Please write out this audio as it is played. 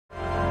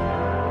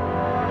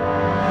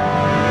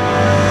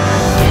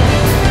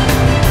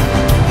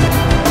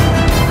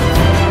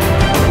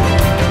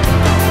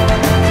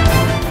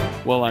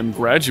time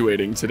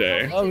graduating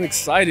today. I'm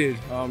excited.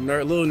 I'm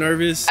a little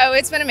nervous. Oh,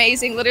 it's been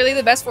amazing. Literally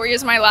the best 4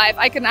 years of my life.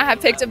 I could not have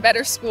picked a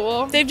better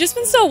school. They've just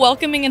been so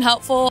welcoming and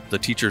helpful. The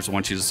teachers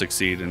want you to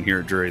succeed, and here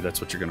at Drury,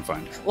 that's what you're going to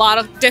find. A lot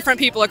of different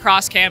people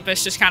across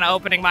campus just kind of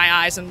opening my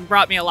eyes and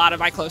brought me a lot of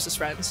my closest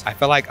friends. I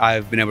feel like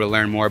I've been able to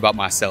learn more about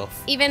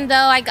myself. Even though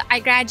I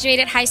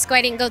graduated high school,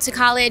 I didn't go to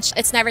college,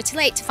 it's never too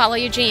late to follow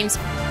your dreams.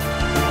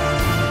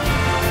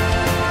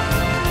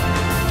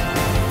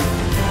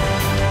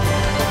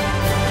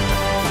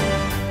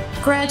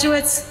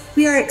 Graduates,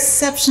 we are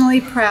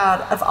exceptionally proud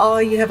of all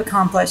you have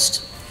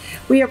accomplished.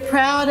 We are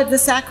proud of the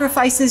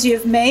sacrifices you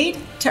have made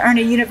to earn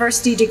a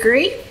university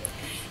degree,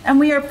 and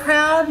we are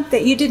proud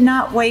that you did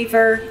not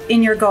waver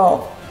in your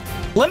goal.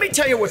 Let me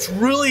tell you what's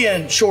really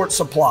in short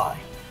supply,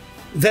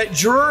 that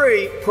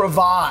Drury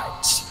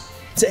provides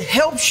that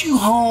helps you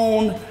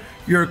hone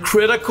your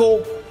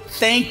critical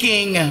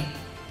thinking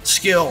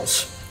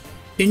skills.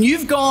 And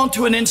you've gone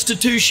to an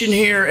institution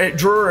here at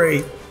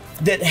Drury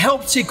that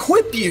helps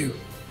equip you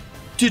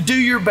to do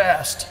your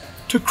best,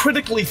 to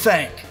critically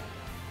think,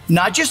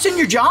 not just in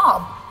your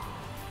job,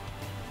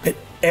 but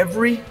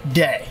every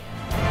day.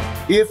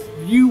 If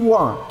you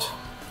want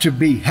to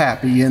be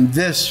happy in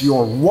this,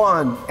 your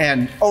one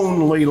and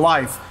only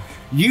life,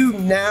 you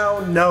now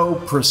know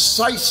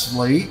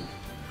precisely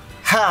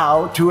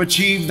how to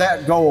achieve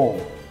that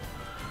goal.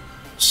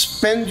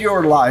 Spend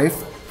your life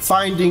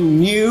finding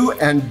new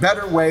and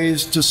better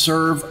ways to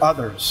serve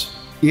others.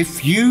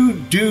 If you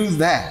do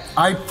that,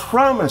 I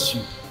promise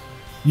you,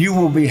 you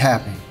will be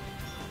happy.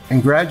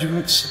 And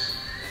graduates,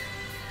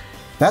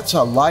 that's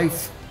a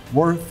life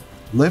worth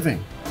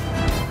living.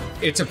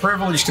 It's a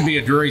privilege to be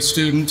a Drury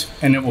student,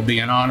 and it will be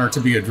an honor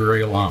to be a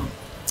Drury alum.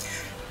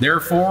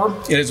 Therefore,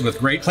 it is with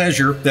great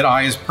pleasure that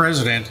I, as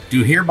president,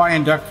 do hereby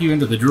induct you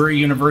into the Drury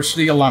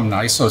University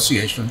Alumni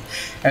Association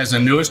as the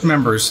newest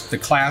members, the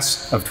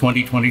class of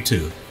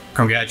 2022.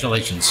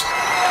 Congratulations.